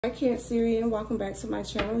Hi Cancerian, welcome back to my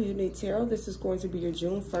channel, Unique Tarot. This is going to be your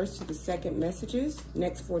June 1st to the 2nd messages,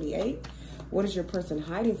 next 48. What is your person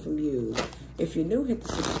hiding from you? If you're new, hit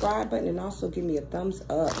the subscribe button and also give me a thumbs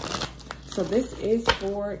up. So this is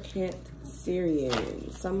for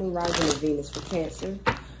Cancerian, Sun, Moon, Rising, and Venus for Cancer.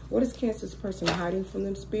 What is Cancer's person hiding from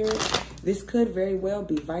them, Spirit? This could very well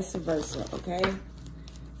be vice versa, okay?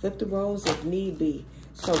 Flip the roles if need be.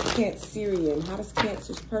 So Cancerian, how does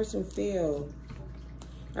Cancer's person feel?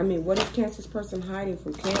 What is Cancer's person hiding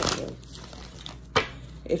from Cancer?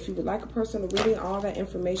 If you would like a personal reading, all that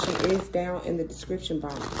information is down in the description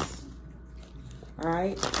box. All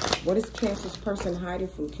right. What is Cancer's person hiding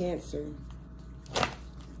from Cancer?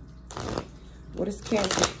 What is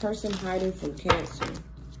Cancer's person hiding from Cancer?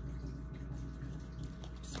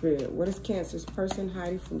 Spirit, what is Cancer's person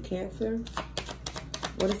hiding from Cancer?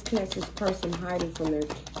 What is Cancer's person hiding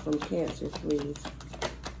from Cancer, please?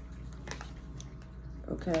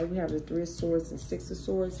 Okay, we have the 3 of Swords and 6 of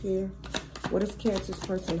Swords here. What is Cancer's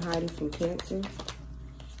person hiding from Cancer?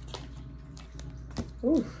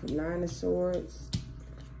 Ooh, 9 of Swords.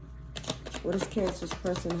 What is Cancer's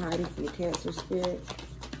person hiding from Cancer, Spirit?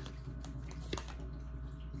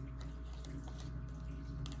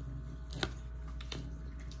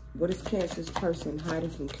 What is Cancer's person hiding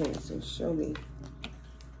from Cancer? Show me.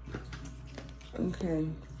 Okay.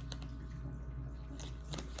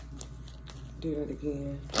 Do that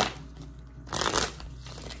again.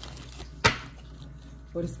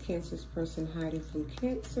 What is Cancer's person hiding from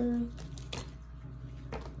Cancer?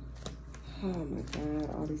 Oh my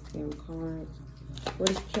God, all these damn cards.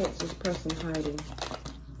 What is Cancer's person hiding?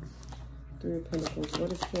 3 of Pentacles.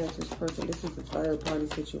 What is Cancer's person? This is a third party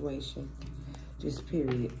situation. Just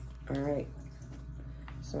period. All right.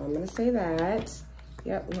 So I'm going to say that.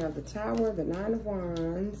 Yep, we have the Tower, the 9 of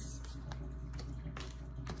Wands.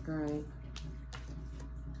 All right.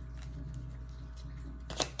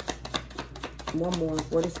 One more.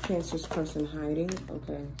 What is Cancer's person hiding?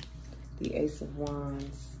 Okay. The Ace of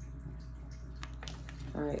Wands.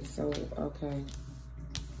 All right. So, okay.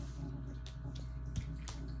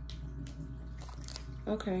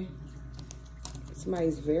 Okay.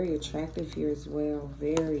 Somebody's very attractive here as well.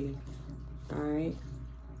 Very. All right.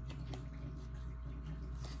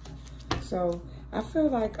 So, I feel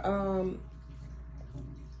like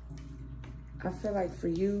for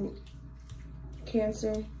you,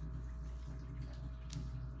 Cancer,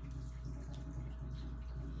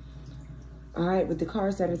 all right, with the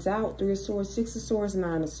cards that it's out, 3 of Swords, 6 of Swords,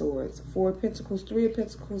 9 of Swords, 4 of Pentacles, 3 of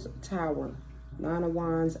Pentacles, Tower, 9 of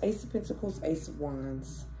Wands, Ace of Pentacles, Ace of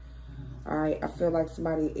Wands. All right, I feel like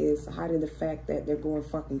somebody is hiding the fact that they're going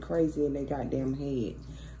fucking crazy in their goddamn head.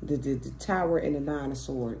 The Tower and the 9 of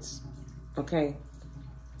Swords, okay?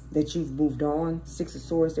 That you've moved on. 6 of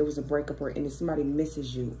Swords, there was a breakup or and somebody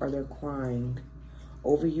misses you or they're crying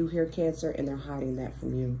over you here, Cancer, and they're hiding that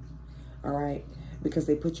from you, all right? Because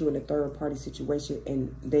they put you in a third-party situation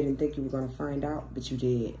and they didn't think you were going to find out, but you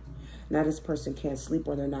did. Now this person can't sleep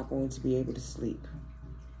or they're not going to be able to sleep.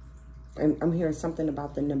 And I'm hearing something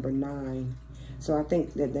about the number 9. So I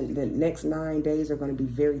think that the next 9 days are going to be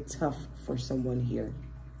very tough for someone here.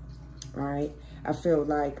 All right? I feel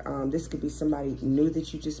like this could be somebody new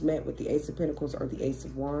that you just met with the Ace of Pentacles or the Ace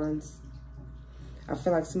of Wands. I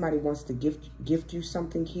feel like somebody wants to gift you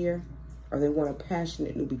something here. Or they want a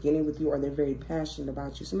passionate new beginning with you, or they're very passionate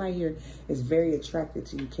about you. Somebody here is very attracted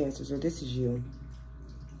to you, Cancers, or this is you.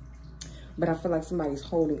 But I feel like somebody's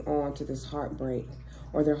holding on to this heartbreak,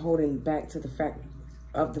 or they're holding back to the fact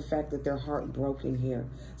that they're heartbroken here.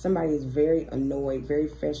 Somebody is very annoyed, very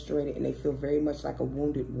frustrated, and they feel very much like a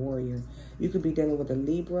wounded warrior. You could be dealing with a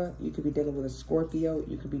Libra. You could be dealing with a Scorpio.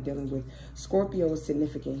 You could be dealing with... Scorpio is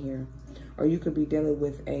significant here. Or you could be dealing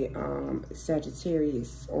with a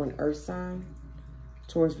Sagittarius or an Earth sign,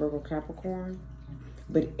 Taurus, Virgo, Capricorn.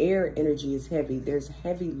 But air energy is heavy. There's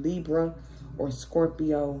heavy Libra or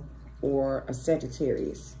Scorpio or a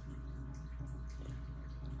Sagittarius.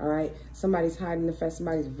 All right. Somebody's hiding the fact.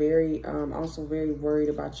 Somebody's very, also very worried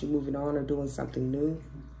about you moving on or doing something new.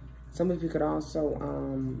 Some of you could also,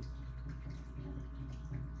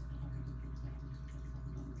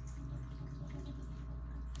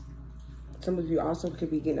 some of you also could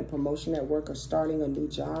be getting a promotion at work or starting a new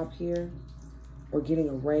job here or getting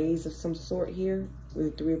a raise of some sort here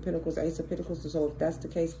with the 3 of Pentacles, Ace of Pentacles. So if that's the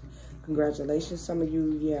case, congratulations. Some of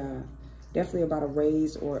you, yeah, definitely about a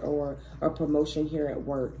raise or a promotion here at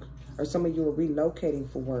work. Or some of you are relocating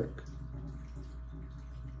for work.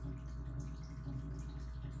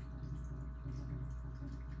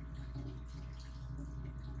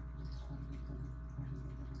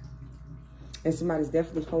 And somebody's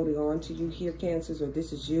definitely holding on to you here, Cancers, or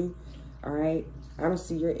this is you. All right. I don't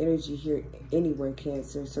see your energy here anywhere,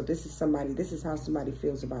 Cancer. So this is somebody, this is how somebody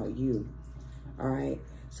feels about you. All right.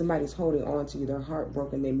 Somebody's holding on to you. They're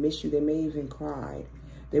heartbroken. They miss you. They may even cry.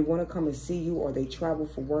 They want to come and see you, or they travel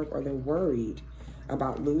for work, or they're worried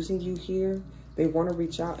about losing you here. They want to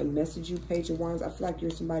reach out and message you, Page of Wands. I feel like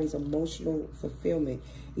you're somebody's emotional fulfillment.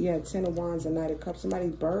 Yeah, 10 of Wands and Knight of Cups.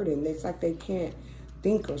 Somebody's burdened. It's like they can't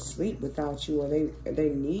think or sleep without you, or they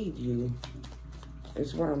need you.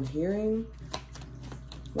 Is what I'm hearing.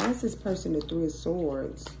 Why is this person the 3 of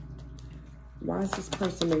Swords? Why is this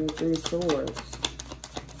person in the 3 of Swords?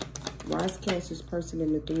 Why is Cancer's person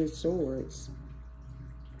in the 3 of Swords?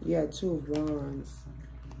 Yeah, 2 of Wands.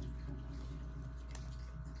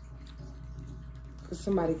 Because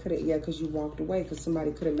somebody couldn't, yeah, because you walked away. Because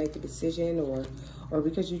somebody couldn't make a decision, or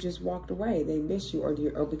because you just walked away. They miss you,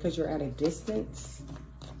 or because you're at a distance.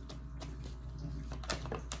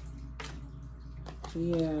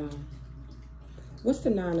 Yeah. What's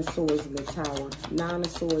the 9 of Swords in the Tower? 9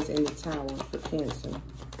 of Swords in the Tower for Cancer.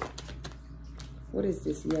 What is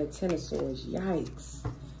this? Yeah, 10 of Swords. Yikes.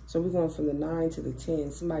 So we're going from the 9 to the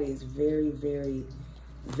 10. Somebody is very, very,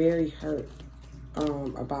 very hurt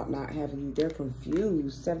about not having you. They're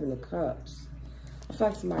confused. 7 of Cups. I feel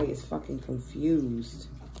like somebody is fucking confused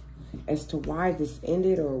as to why this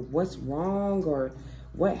ended, or what's wrong, or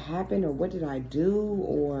what happened, or what did I do,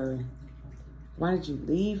 or why did you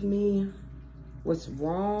leave me? What's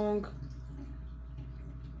wrong?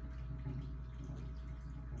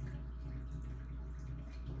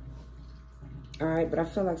 All right, but I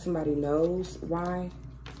feel like somebody knows why.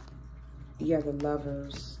 Yeah, the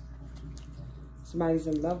Lovers. Somebody's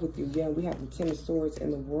in love with you. Yeah, we have the 10 of Swords in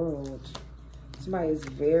the World. Somebody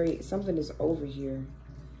is something is over here.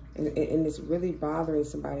 And it's really bothering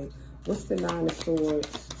somebody. What's the 9 of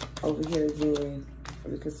Swords over here again?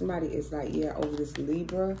 Because somebody is like, yeah, over this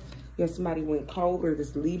Libra. Yeah, somebody went cold, or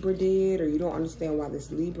this Libra did, or you don't understand why this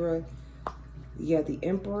Libra. Yeah, the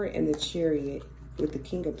Emperor and the Chariot with the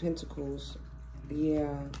King of Pentacles.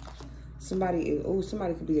 Yeah. Somebody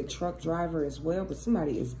could be a truck driver as well, but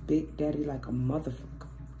somebody is big daddy like a motherfucker.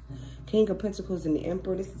 King of Pentacles and the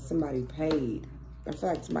Emperor, this is somebody paid. I feel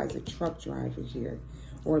like somebody's a truck driver here,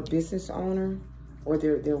 or a business owner, or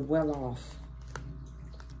they're well off.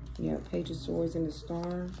 Yeah, Page of Swords and the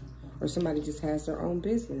Star, or somebody just has their own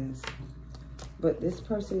business. But this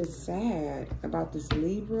person is sad about this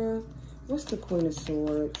Libra. What's the Queen of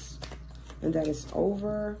Swords? And that is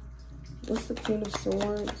over. What's the Queen of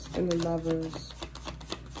Swords and the Lovers?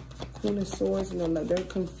 Queen of Swords and the Lovers. They're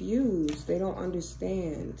confused. They don't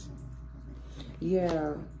understand.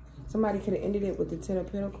 Yeah. Somebody could have ended it with the 10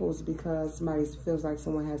 of Pentacles because somebody feels like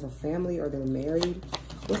someone has a family, or they're married.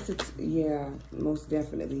 What's the, yeah, most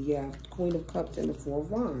definitely, yeah. Queen of Cups and the 4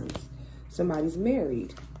 of Wands. Somebody's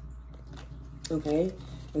married. Okay?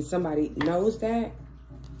 And somebody knows that,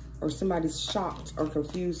 or somebody's shocked or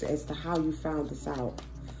confused as to how you found this out.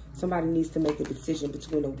 Somebody needs to make a decision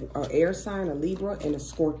between an air sign, a Libra, and a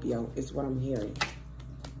Scorpio, is what I'm hearing.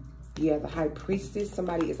 Yeah, the High Priestess.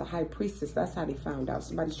 Somebody is a High Priestess. That's how they found out.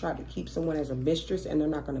 Somebody's tried to keep someone as a mistress, and they're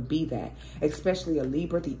not going to be that. Especially a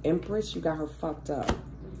Libra, the Empress. You got her fucked up.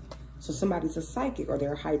 So somebody's a psychic, or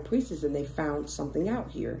they're a High Priestess, and they found something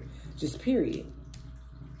out here. Just period.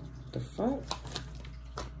 The fuck?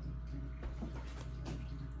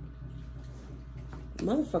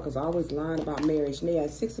 Motherfuckers always lying about marriage. And they had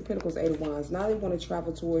 6 of Pentacles, 8 of Wands. Now they want to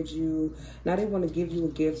travel towards you. Now they want to give you a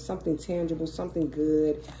gift, something tangible, something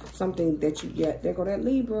good, something that you get. There go that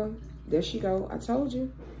Libra. There she go. I told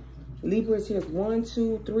you. Libra is here 1,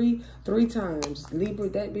 2, 3, 3 times. Libra,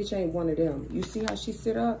 that bitch ain't one of them. You see how she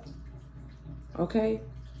sit up? Okay?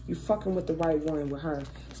 You fucking with the right one with her.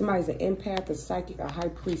 Somebody's an empath, a psychic, a High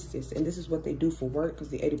Priestess. And this is what they do for work because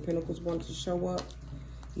the 8 of Pentacles wanted to show up.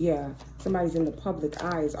 Yeah, somebody's in the public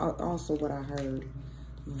eye is also what I heard.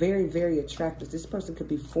 Very, very attractive. This person could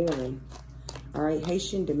be foreign. All right,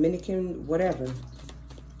 Haitian, Dominican, whatever.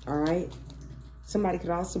 All right. Somebody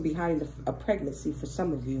could also be hiding a pregnancy for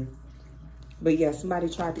some of you. But yeah, somebody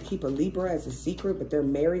tried to keep a Libra as a secret, but they're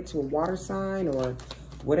married to a water sign or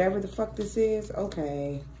whatever the fuck this is.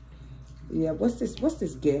 Okay. Yeah, what's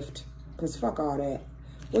this gift? Because fuck all that.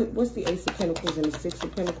 What's the Ace of Pentacles and the 6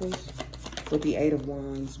 of Pentacles? With the 8 of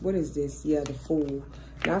Wands. What is this? Yeah, the Fool.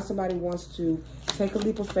 Now somebody wants to take a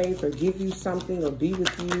leap of faith or give you something or be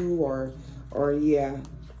with you or yeah,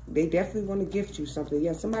 they definitely want to gift you something.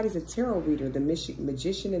 Yeah, somebody's a tarot reader, the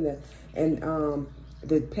Magician and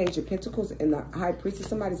the Page of Pentacles and the High Priestess.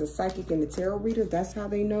 Somebody's a psychic and the tarot reader. That's how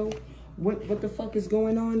they know. What the fuck is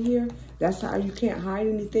going on here? That's how you can't hide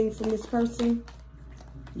anything from this person?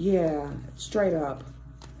 Yeah, straight up.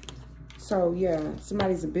 So, yeah,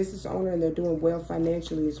 somebody's a business owner and they're doing well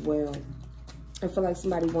financially as well. I feel like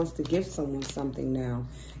somebody wants to give someone something now.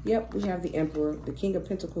 Yep, we have the Emperor, the King of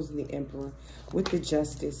Pentacles and the Emperor with the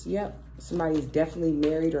Justice. Yep, somebody's definitely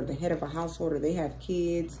married or the head of a household or they have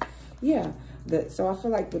kids. Yeah, so I feel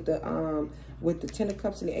like with the Ten of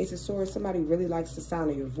Cups and the Ace of Swords, somebody really likes the sound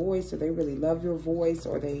of your voice, or they really love your voice,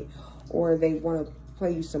 or they want to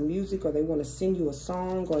play you some music, or they want to sing you a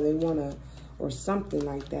song, or they want to, or something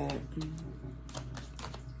like that.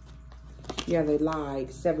 Yeah, they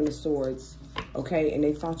lied. Seven of Swords. Okay, and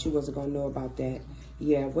they thought you wasn't gonna know about that.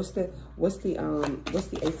 Yeah, what's the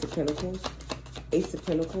Ace of Pentacles? Ace of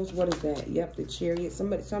Pentacles, what is that? Yep, the Chariot.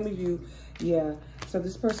 Some of you, yeah. So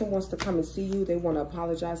this person wants to come and see you. They want to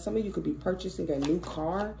apologize. Some of you could be purchasing a new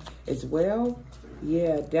car as well.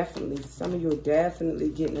 Yeah, definitely. Some of you are definitely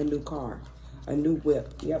getting a new car, a new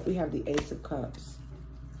whip. Yep, we have the Ace of Cups.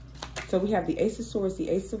 So we have the Ace of Swords, the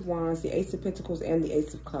Ace of Wands, the Ace of Pentacles, and the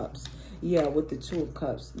Ace of Cups. Yeah, with the Two of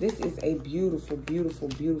Cups. This is a beautiful, beautiful,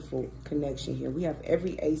 beautiful connection here. We have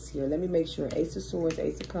every ace here. Let me make sure. Ace of Swords,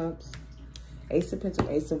 Ace of Cups, Ace of Pentacles,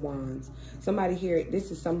 Ace of Wands. Somebody here,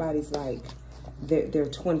 this is somebody's like, their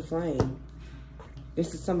twin flame.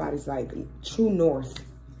 This is somebody's like true north.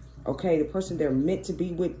 Okay, the person they're meant to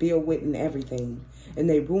be with, build with, and everything. And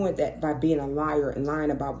they ruined that by being a liar and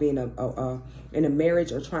lying about being in a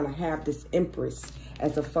marriage or trying to have this Empress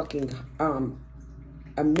as a fucking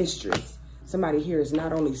a mistress. Somebody here is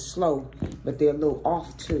not only slow, but they're a little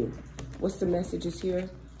off too. What's the messages here?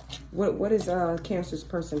 What is Cancer's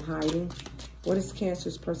person hiding? What is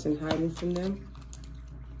Cancer's person hiding from them?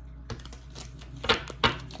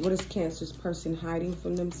 What is Cancer's person hiding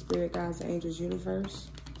from them, Spirit, Guides, Angels, Universe?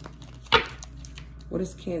 What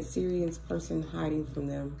is Cancerian's person hiding from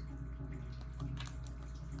them?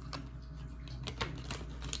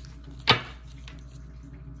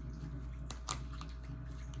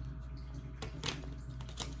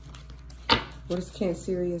 What is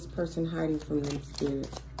Cancerian's person hiding from them, Spirit?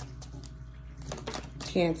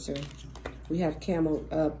 Cancer. We have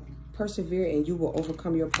Camel. Persevere and you will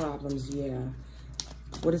overcome your problems. Yeah.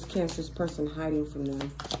 What is Cancer's person hiding from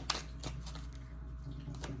them?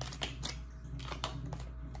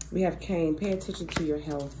 We have Cain. Pay attention to your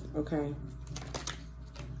health, okay?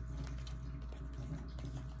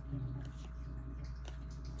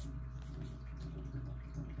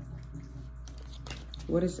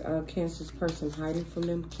 What is Cancer's person hiding from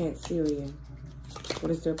them? Cancerian.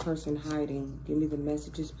 What is their person hiding? Give me the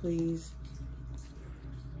messages, please.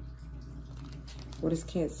 What is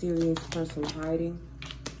Cancerian's person hiding?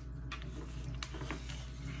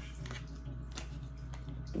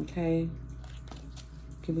 Okay.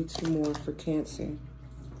 Give me two more for Cancer.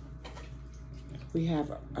 We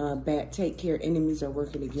have bad. Take care. Enemies are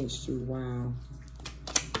working against you. Wow.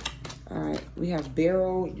 All right. We have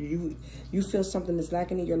Barrel. You feel something is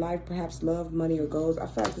lacking in your life, perhaps love, money, or goals. I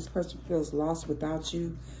feel like this person feels lost without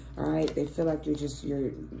you. All right. They feel like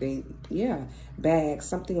bag.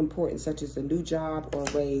 Something important such as a new job or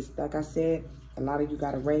a raise. Like I said, a lot of you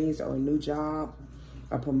got a raise or a new job.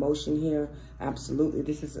 A promotion here. Absolutely.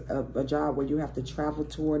 This is a job where you have to travel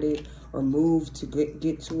toward it or move to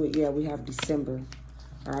get to it. Yeah, we have December.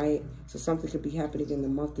 All right. So something could be happening in the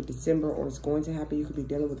month of December, or it's going to happen. You could be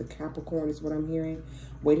dealing with a Capricorn is what I'm hearing.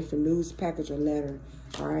 Waiting for news, package, or letter.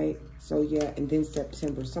 All right. So yeah, and then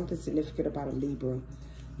September. Something significant about a Libra.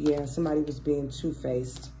 Yeah, somebody was being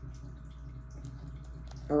two-faced.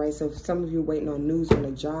 All right, so if some of you are waiting on news on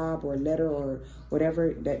a job or a letter or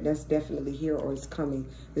whatever, that's definitely here or it's coming.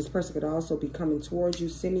 This person could also be coming towards you,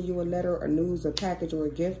 sending you a letter or news, a package, or a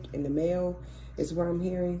gift in the mail is what I'm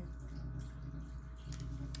hearing.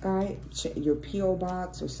 All right, your P.O.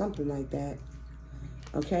 box or something like that.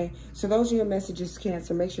 Okay, so those are your messages,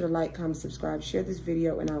 Cancer. Make sure to like, comment, subscribe, share this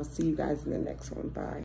video, and I'll see you guys in the next one. Bye.